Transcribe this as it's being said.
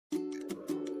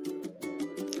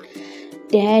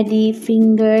Daddy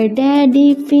finger,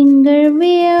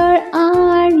 where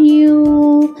are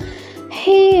you?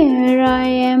 Here I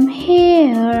am,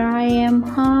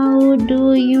 how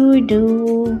do you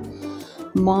do?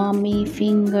 Mommy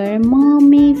finger,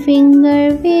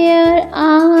 where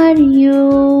are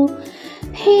you?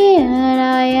 Here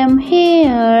I am,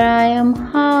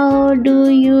 how do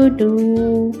you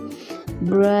do?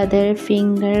 Brother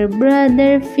finger,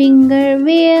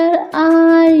 where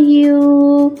are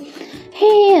you?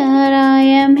 Here I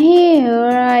am,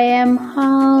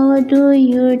 how do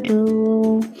you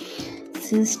do?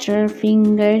 Sister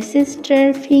finger,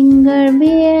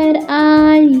 where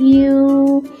are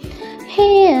you?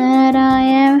 Here I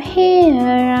am,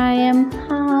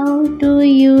 how do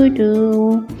you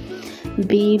do?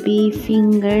 Baby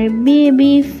finger,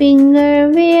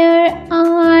 where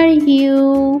are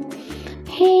you?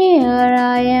 Here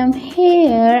I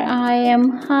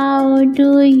am, how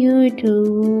do you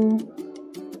do?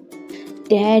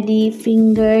 Daddy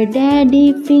finger,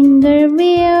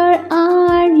 where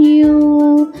are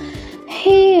you?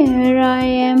 Here I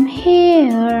am,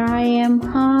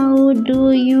 how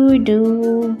do you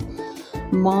do?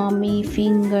 Mommy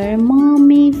finger,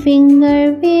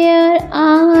 where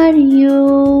are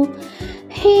you?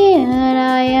 Here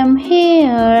I am,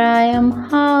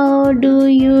 how do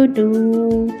you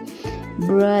do?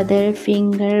 Brother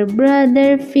finger,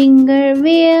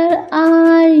 where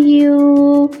are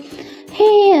you?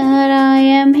 Here I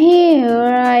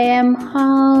am,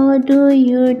 how do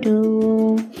you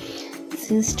do?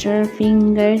 Sister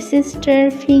finger,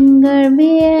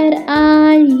 where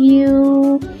are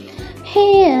you?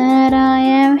 Here I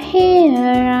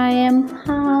am,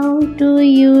 how do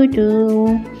you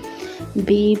do?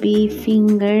 Baby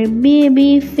finger,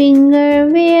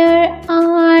 where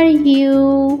are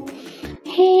you?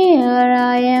 Here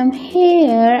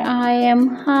I am,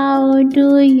 how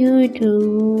do you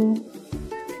do?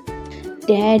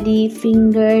 Daddy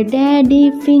finger,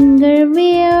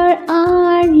 where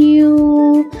are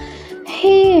you?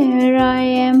 Here I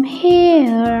am,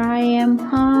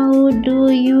 how do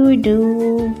you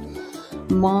do?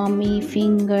 Mommy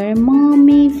finger,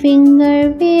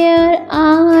 where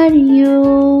are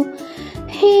you?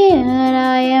 Here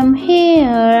I am,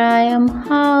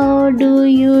 how do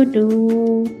you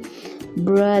do?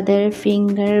 Brother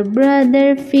finger,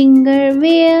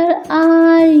 where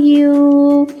are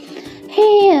you?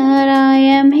 Here I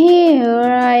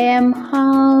am,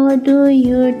 how do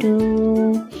you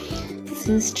do?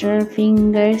 Sister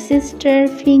finger,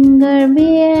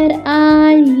 where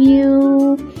are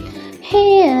you?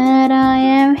 Here I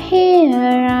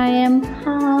am,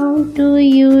 how do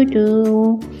you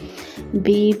do?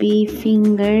 Baby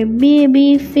finger,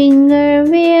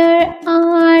 where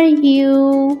are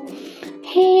you?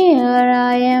 Here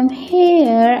I am,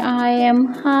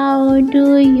 how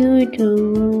do you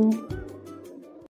do?